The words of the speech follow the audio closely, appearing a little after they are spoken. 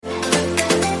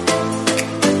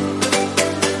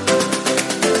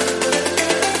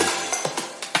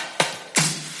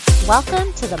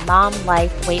Welcome to the Mom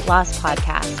Life Weight Loss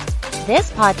Podcast. This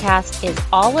podcast is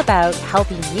all about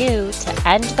helping you to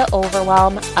end the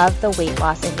overwhelm of the weight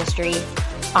loss industry.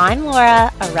 I'm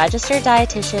Laura, a registered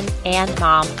dietitian and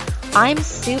mom. I'm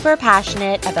super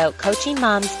passionate about coaching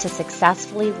moms to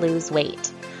successfully lose weight.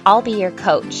 I'll be your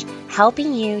coach,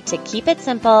 helping you to keep it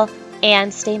simple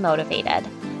and stay motivated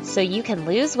so you can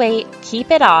lose weight,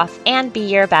 keep it off, and be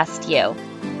your best you.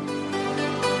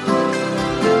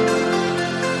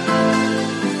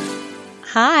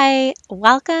 Hi,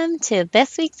 welcome to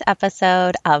this week's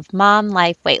episode of Mom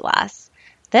Life Weight Loss.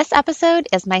 This episode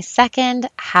is my second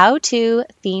how-to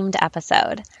themed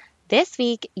episode. This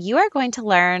week, you are going to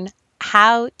learn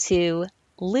how to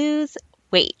lose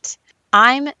weight.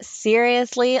 I'm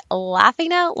seriously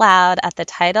laughing out loud at the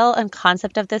title and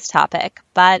concept of this topic,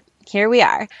 but here we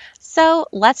are. So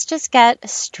let's just get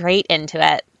straight into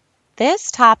it.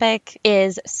 This topic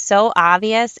is so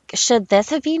obvious. Should this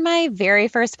have been my very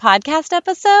first podcast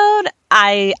episode?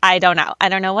 I don't know. I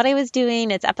don't know what I was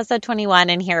doing. It's episode 21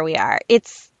 and here we are.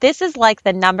 This is like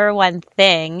the number one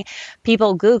thing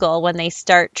people Google when they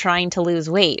start trying to lose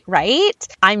weight, right?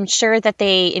 I'm sure that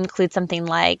they include something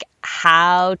like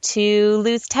how to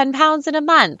lose 10 pounds in a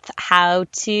month, how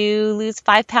to lose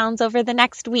 5 pounds over the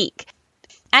next week.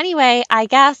 Anyway, I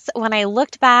guess when I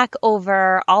looked back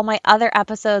over all my other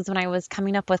episodes when I was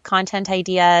coming up with content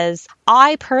ideas,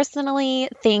 I personally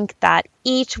think that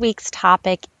each week's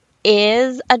topic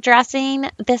is addressing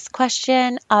this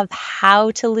question of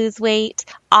how to lose weight.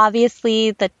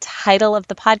 Obviously, the title of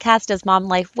the podcast is Mom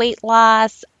Life Weight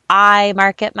Loss. I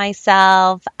market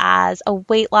myself as a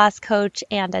weight loss coach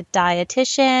and a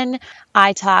dietitian.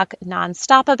 I talk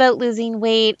nonstop about losing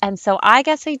weight, and so I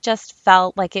guess I just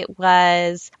felt like it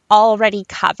was already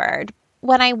covered.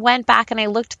 When I went back and I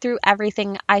looked through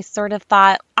everything, I sort of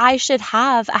thought I should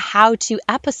have a how-to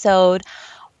episode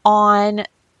on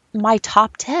my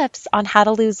top tips on how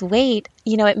to lose weight.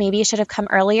 Maybe it should have come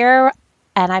earlier.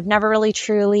 And I've never really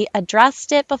truly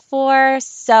addressed it before.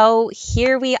 So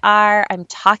here we are. I'm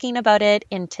talking about it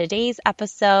in today's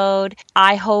episode.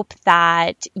 I hope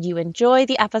that you enjoy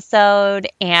the episode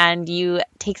and you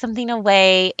take something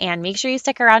away, and make sure you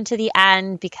stick around to the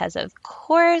end because, of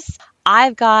course,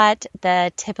 I've got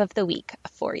the tip of the week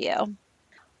for you.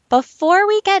 Before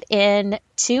we get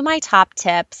into my top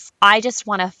tips, I just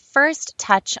want to first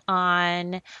touch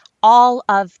on all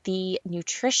of the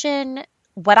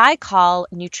what I call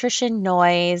nutrition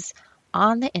noise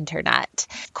on the internet.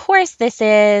 Of course, this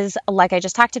is, like I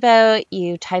just talked about,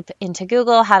 you type into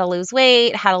Google how to lose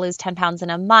weight, how to lose 10 pounds in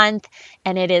a month,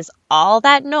 and it is all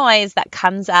that noise that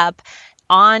comes up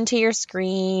onto your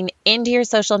screen, into your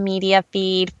social media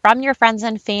feed, from your friends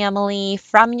and family,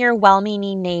 from your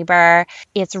well-meaning neighbor.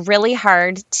 It's really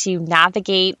hard to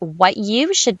navigate what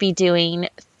you should be doing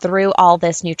through all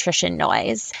this nutrition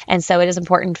noise. And so it is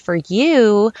important for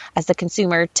you as the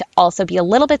consumer to also be a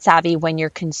little bit savvy when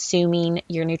you're consuming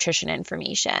your nutrition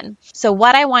information. So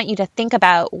what I want you to think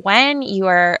about when you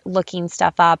are looking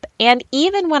stuff up, and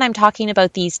even when I'm talking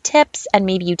about these tips, and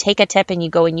maybe you take a tip and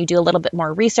you go and you do a little bit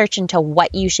more research into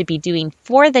what you should be doing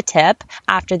for the tip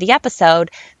after the episode,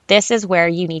 this is where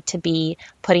you need to be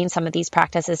putting some of these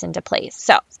practices into place.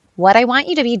 So what I want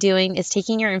you to be doing is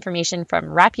taking your information from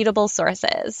reputable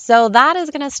sources. So that is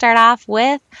going to start off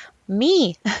with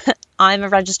me. I'm a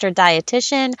registered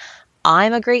dietitian.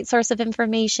 I'm a great source of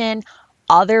information.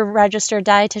 Other registered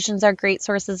dietitians are great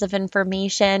sources of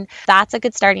information. That's a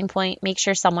good starting point. Make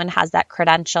sure someone has that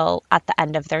credential at the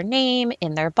end of their name,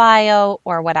 in their bio,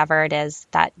 or whatever it is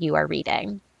that you are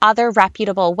reading. Other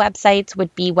reputable websites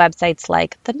would be websites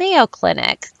like the Mayo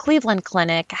Clinic, Cleveland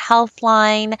Clinic,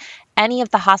 Healthline, any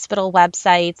of the hospital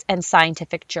websites, and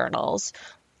scientific journals.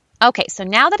 Okay, so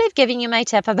now that I've given you my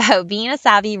tip about being a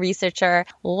savvy researcher,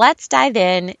 let's dive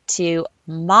in to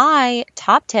my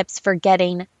top tips for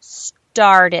getting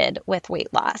started with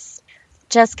weight loss.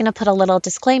 Just going to put a little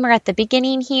disclaimer at the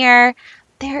beginning here.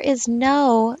 There is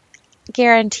no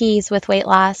guarantees with weight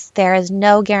loss. There is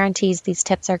no guarantees these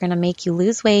tips are going to make you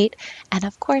lose weight. And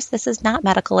of course, this is not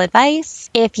medical advice.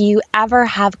 If you ever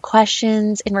have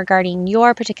questions in regarding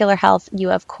your particular health, you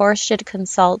of course should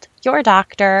consult your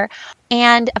doctor.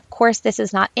 And of course, this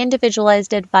is not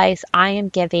individualized advice. I am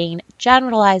giving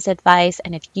generalized advice.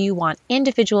 And if you want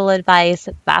individual advice,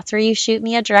 that's where you shoot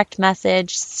me a direct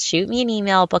message, shoot me an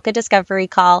email, book a discovery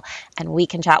call, and we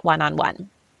can chat one-on-one.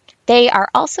 They are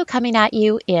also coming at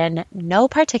you in no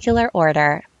particular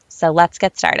order. So let's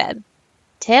get started.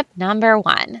 Tip number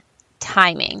 1,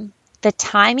 timing. The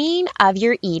timing of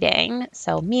your eating,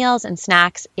 so meals and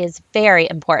snacks, is very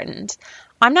important.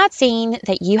 I'm not saying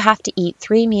that you have to eat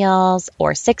 3 meals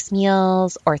or 6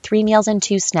 meals or 3 meals and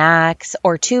 2 snacks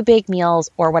or 2 big meals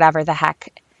or whatever the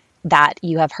heck that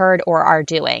you have heard or are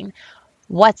doing.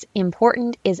 What's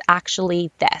important is actually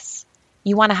this.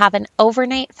 You want to have an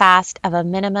overnight fast of a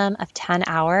minimum of 10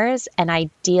 hours, and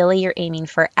ideally you're aiming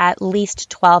for at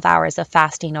least 12 hours of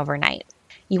fasting overnight.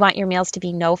 You want your meals to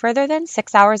be no further than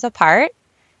 6 hours apart,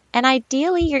 and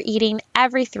ideally you're eating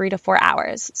every 3 to 4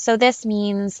 hours. So this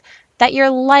means that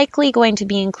you're likely going to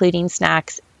be including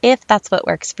snacks if that's what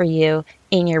works for you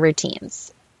in your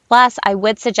routines. Plus, I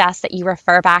would suggest that you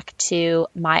refer back to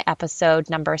my episode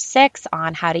number 6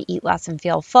 on how to eat less and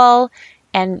feel full,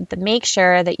 and make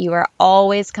sure that you are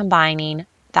always combining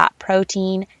that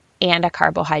protein and a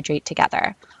carbohydrate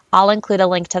together. I'll include a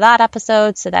link to that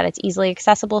episode so that it's easily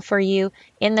accessible for you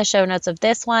in the show notes of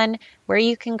this one, where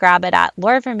you can grab it at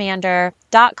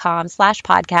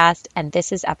lauravermander.com/podcast, and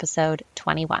this is episode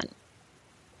 21.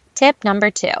 Tip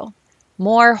number 2,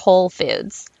 more whole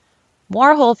foods.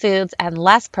 More whole foods and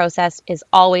less processed is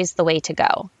always the way to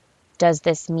go. Does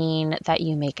this mean that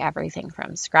you make everything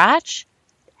from scratch?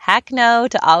 Heck no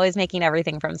to always making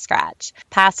everything from scratch.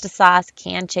 Pasta sauce,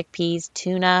 canned chickpeas,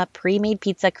 tuna, pre-made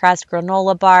pizza crust,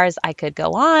 granola bars, I could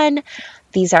go on.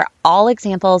 These are all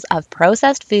examples of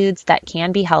processed foods that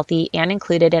can be healthy and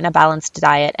included in a balanced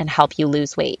diet and help you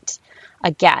lose weight.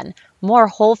 Again, more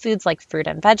whole foods like fruit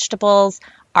and vegetables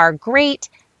are great,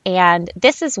 and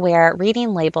this is where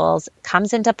reading labels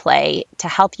comes into play to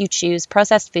help you choose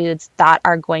processed foods that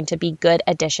are going to be good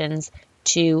additions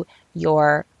to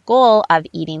your goal of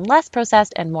eating less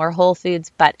processed and more whole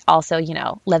foods, but also,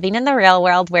 living in the real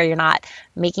world where you're not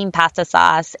making pasta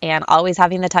sauce and always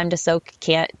having the time to soak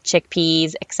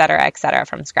chickpeas, et cetera,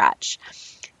 from scratch.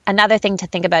 Another thing to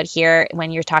think about here when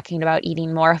you're talking about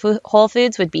eating more whole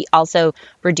foods would be also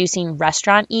reducing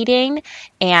restaurant eating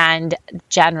and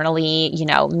generally,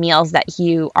 meals that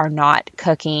you are not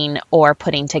cooking or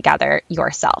putting together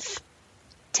yourself.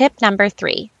 Tip number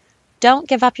 3, don't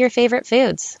give up your favorite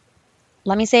foods.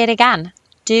 Let me say it again.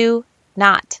 Do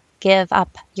not give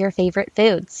up your favorite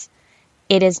foods.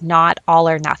 It is not all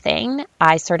or nothing.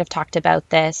 I sort of talked about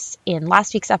this in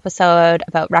last week's episode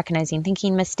about recognizing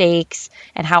thinking mistakes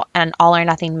and how an all or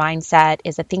nothing mindset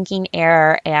is a thinking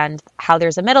error and how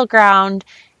there's a middle ground,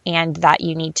 and that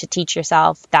you need to teach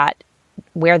yourself that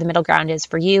where the middle ground is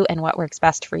for you and what works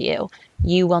best for you.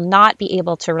 You will not be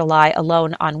able to rely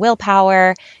alone on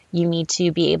willpower. You need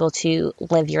to be able to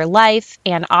live your life.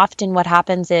 And often what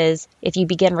happens is if you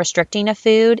begin restricting a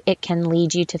food, it can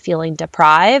lead you to feeling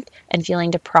deprived, and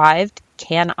feeling deprived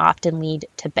can often lead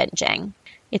to binging.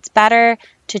 It's better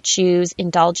to choose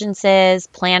indulgences,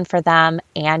 plan for them,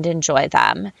 and enjoy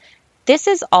them. This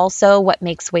is also what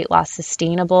makes weight loss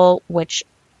sustainable, which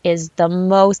is the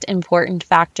most important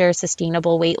factor,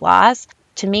 sustainable weight loss,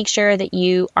 to make sure that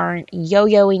you aren't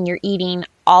yo-yoing your eating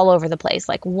all over the place.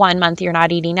 Like 1 month you're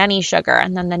not eating any sugar,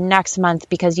 and then the next month,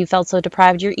 because you felt so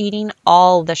deprived, you're eating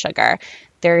all the sugar.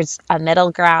 There's a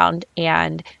middle ground,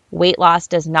 and weight loss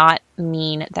does not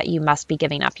mean that you must be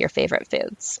giving up your favorite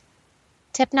foods.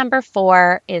 Tip number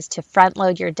 4 is to front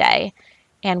load your day.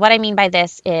 And what I mean by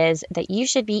this is that you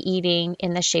should be eating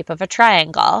in the shape of a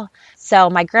triangle. So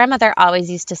my grandmother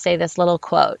always used to say this little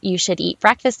quote: you should eat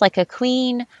breakfast like a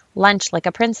queen, lunch like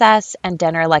a princess, and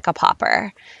dinner like a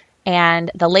pauper. And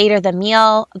the later the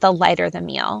meal, the lighter the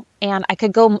meal. And I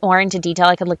could go more into detail.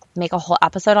 I could make a whole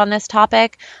episode on this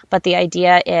topic, but the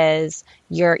idea is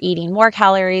you're eating more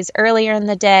calories earlier in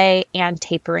the day and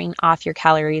tapering off your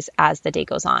calories as the day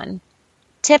goes on.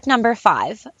 Tip number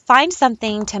 5, find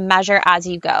something to measure as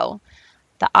you go.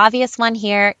 The obvious one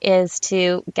here is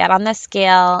to get on the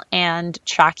scale and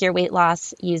track your weight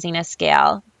loss using a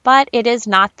scale, but it is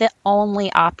not the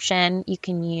only option. You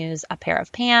can use a pair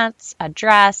of pants, a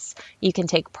dress, you can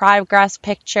take progress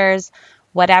pictures.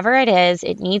 Whatever it is,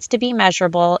 it needs to be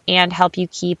measurable and help you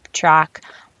keep track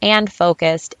and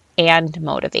focused and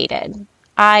motivated.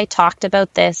 I talked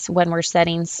about this when we're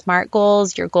setting SMART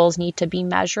goals. Your goals need to be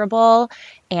measurable.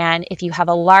 And if you have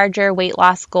a larger weight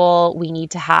loss goal, we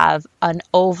need to have an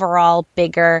overall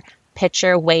bigger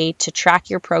picture way to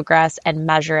track your progress and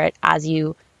measure it as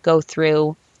you go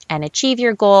through and achieve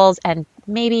your goals. And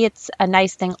maybe it's a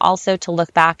nice thing also to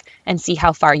look back and see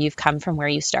how far you've come from where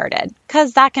you started,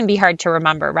 because that can be hard to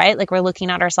remember, right? Like we're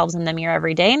looking at ourselves in the mirror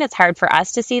every day and it's hard for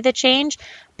us to see the change,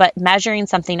 but measuring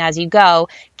something as you go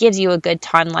gives you a good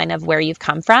timeline of where you've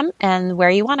come from and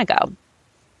where you want to go.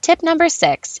 Tip number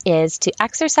 6 is to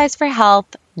exercise for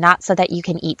health, not so that you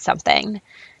can eat something.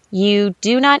 You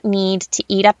do not need to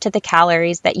eat up to the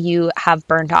calories that you have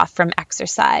burned off from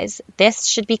exercise. This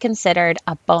should be considered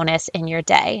a bonus in your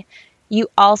day. You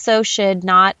also should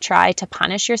not try to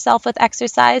punish yourself with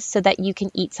exercise so that you can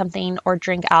eat something or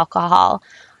drink alcohol.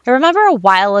 I remember a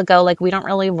while ago, we don't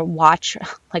really watch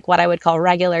what I would call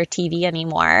regular TV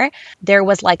anymore. There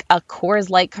was a Coors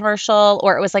Light commercial,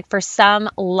 or it was for some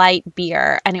light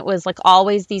beer, and it was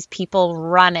always these people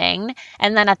running.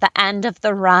 And then at the end of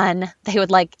the run, they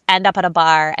would end up at a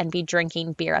bar and be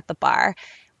drinking beer at the bar,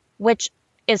 which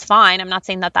is fine. I'm not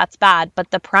saying that that's bad,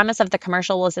 but the premise of the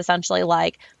commercial was essentially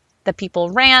the people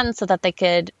ran so that they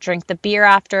could drink the beer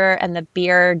after, and the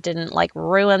beer didn't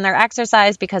ruin their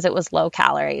exercise because it was low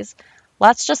calories.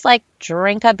 Let's just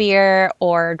drink a beer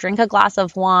or drink a glass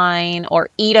of wine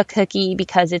or eat a cookie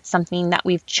because it's something that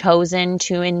we've chosen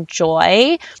to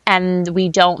enjoy, and we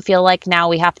don't feel like now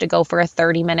we have to go for a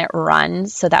 30-minute run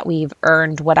so that we've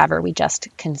earned whatever we just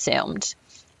consumed.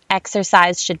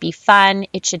 Exercise should be fun,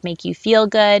 it should make you feel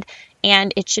good,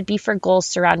 and it should be for goals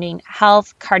surrounding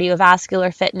health,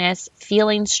 cardiovascular fitness,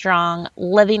 feeling strong,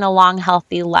 living a long,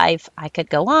 healthy life. I could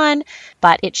go on,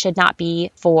 but it should not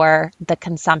be for the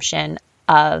consumption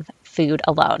of food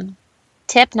alone.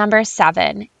 Tip number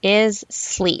 7 is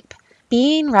sleep.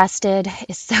 Being rested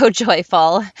is so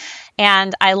joyful,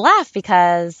 and I laugh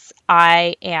because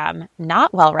I am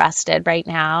not well rested right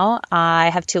now. I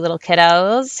have 2 little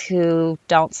kiddos who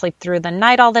don't sleep through the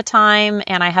night all the time,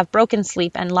 and I have broken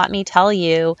sleep, and let me tell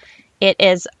you, it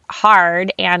is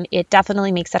hard, and it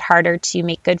definitely makes it harder to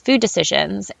make good food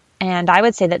decisions. And I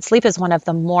would say that sleep is one of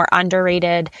the more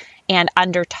underrated and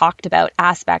under-talked about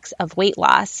aspects of weight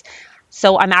loss.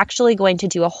 So I'm actually going to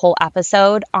do a whole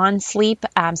episode on sleep,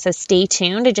 so stay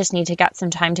tuned. I just need to get some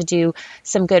time to do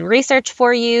some good research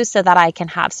for you so that I can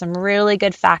have some really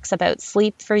good facts about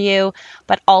sleep for you.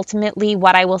 But ultimately,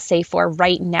 what I will say for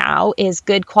right now is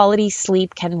good quality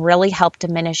sleep can really help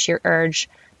diminish your urge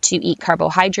to eat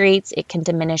carbohydrates. It can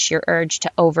diminish your urge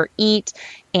to overeat,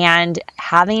 and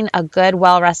having a good,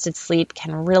 well-rested sleep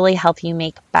can really help you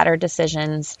make better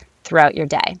decisions throughout your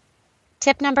day.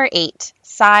 Tip number 8,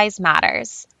 size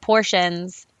matters.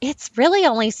 Portions. It's really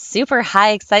only super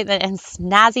high excitement and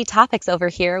snazzy topics over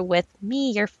here with me,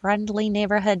 your friendly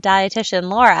neighborhood dietitian,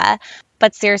 Laura.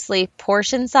 But seriously,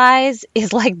 portion size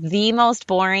is the most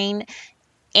boring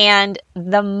and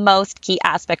the most key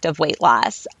aspect of weight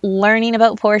loss. Learning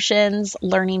about portions,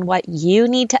 learning what you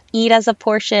need to eat as a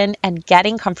portion, and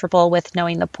getting comfortable with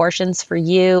knowing the portions for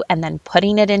you and then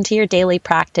putting it into your daily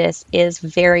practice is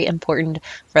very important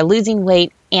for losing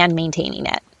weight and maintaining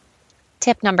it.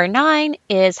 Tip number 9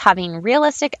 is having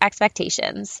realistic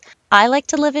expectations. I like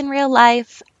to live in real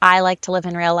life. I like to live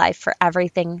in real life for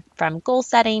everything from goal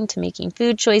setting to making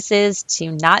food choices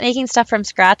to not making stuff from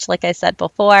scratch, like I said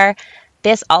before.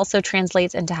 This also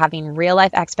translates into having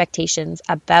real-life expectations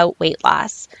about weight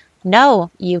loss.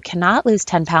 No, you cannot lose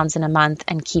 10 pounds in a month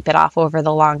and keep it off over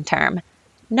the long term.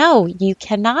 No, you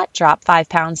cannot drop 5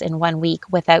 pounds in 1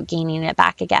 week without gaining it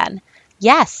back again.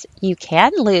 Yes, you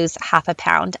can lose half a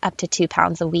pound up to 2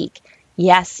 pounds a week.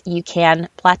 Yes, you can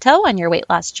plateau on your weight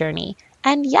loss journey.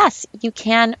 And yes, you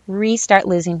can restart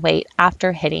losing weight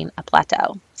after hitting a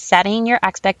plateau. Setting your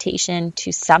expectation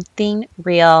to something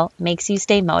real makes you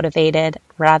stay motivated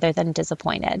rather than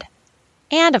disappointed.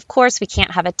 And of course, we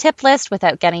can't have a tip list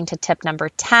without getting to tip number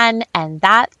 10, and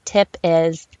that tip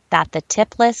is that the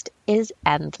tip list is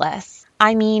endless.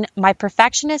 I mean, my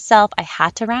perfectionist self, I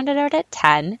had to round it out at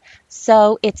 10,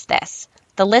 so it's this.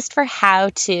 The list for how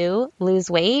to lose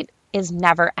weight is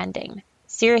never ending.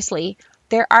 Seriously,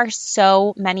 there are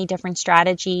so many different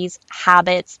strategies,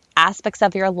 habits, aspects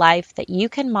of your life that you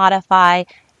can modify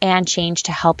and change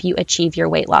to help you achieve your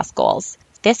weight loss goals.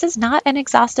 This is not an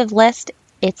exhaustive list.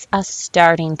 It's a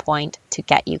starting point to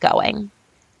get you going.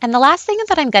 And the last thing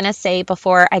that I'm going to say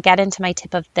before I get into my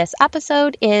tip of this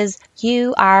episode is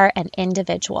you are an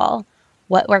individual.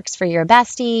 What works for your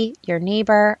bestie, your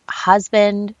neighbor,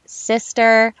 husband,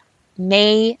 sister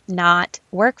may not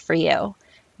work for you.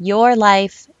 Your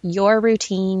life, your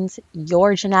routines,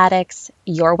 your genetics,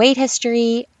 your weight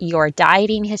history, your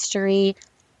dieting history,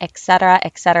 etc.,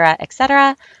 etc.,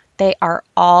 etc., they are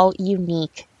all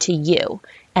unique to you.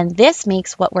 And this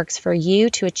makes what works for you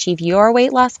to achieve your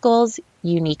weight loss goals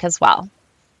unique as well.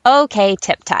 Okay,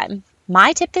 tip time.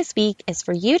 My tip this week is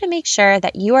for you to make sure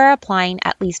that you are applying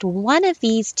at least one of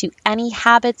these to any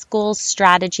habits, goals,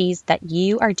 strategies that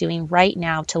you are doing right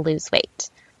now to lose weight.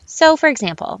 So, for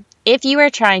example, if you are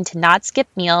trying to not skip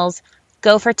meals,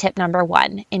 go for tip number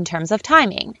 1 in terms of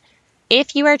timing.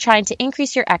 If you are trying to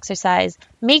increase your exercise,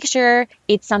 make sure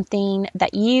it's something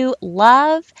that you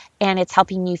love and it's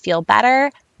helping you feel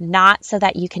better, not so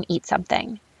that you can eat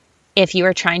something. If you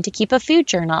are trying to keep a food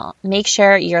journal, make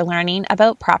sure you're learning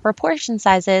about proper portion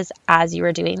sizes as you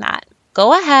are doing that.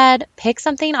 go ahead, pick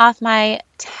something off my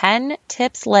 10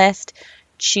 tips list,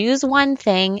 choose one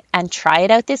thing, and try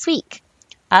it out this week.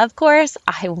 Of course,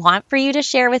 I want for you to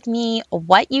share with me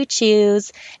what you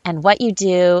choose and what you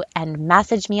do and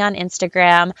message me on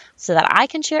Instagram so that I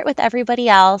can share it with everybody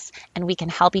else and we can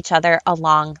help each other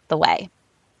along the way.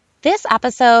 This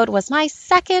episode was my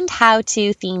second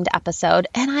how-to themed episode,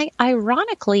 and I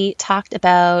ironically talked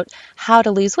about how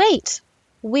to lose weight.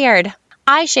 Weird.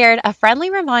 I shared a friendly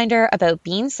reminder about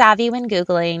being savvy when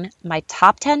Googling, my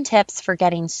top 10 tips for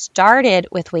getting started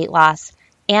with weight loss,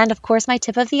 and of course, my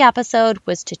tip of the episode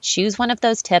was to choose one of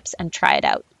those tips and try it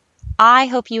out. I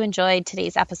hope you enjoyed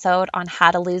today's episode on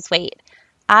how to lose weight.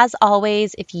 As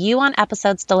always, if you want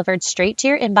episodes delivered straight to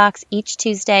your inbox each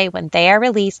Tuesday when they are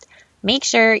released, make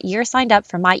sure you're signed up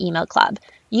for my email club.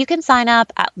 You can sign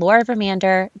up at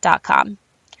lauravermander.com.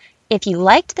 If you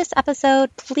liked this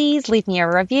episode, please leave me a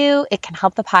review. It can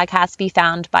help the podcast be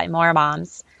found by more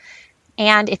moms.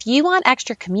 And if you want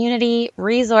extra community,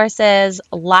 resources,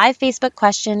 live Facebook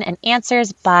question and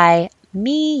answers by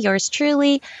me, yours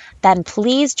truly, then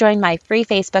please join my free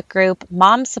Facebook group,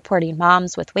 Moms Supporting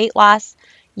Moms with Weight Loss.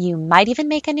 You might even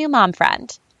make a new mom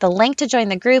friend. The link to join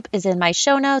the group is in my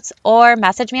show notes or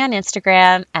message me on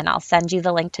Instagram and I'll send you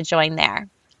the link to join there.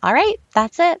 All right,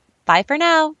 that's it. Bye for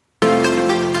now.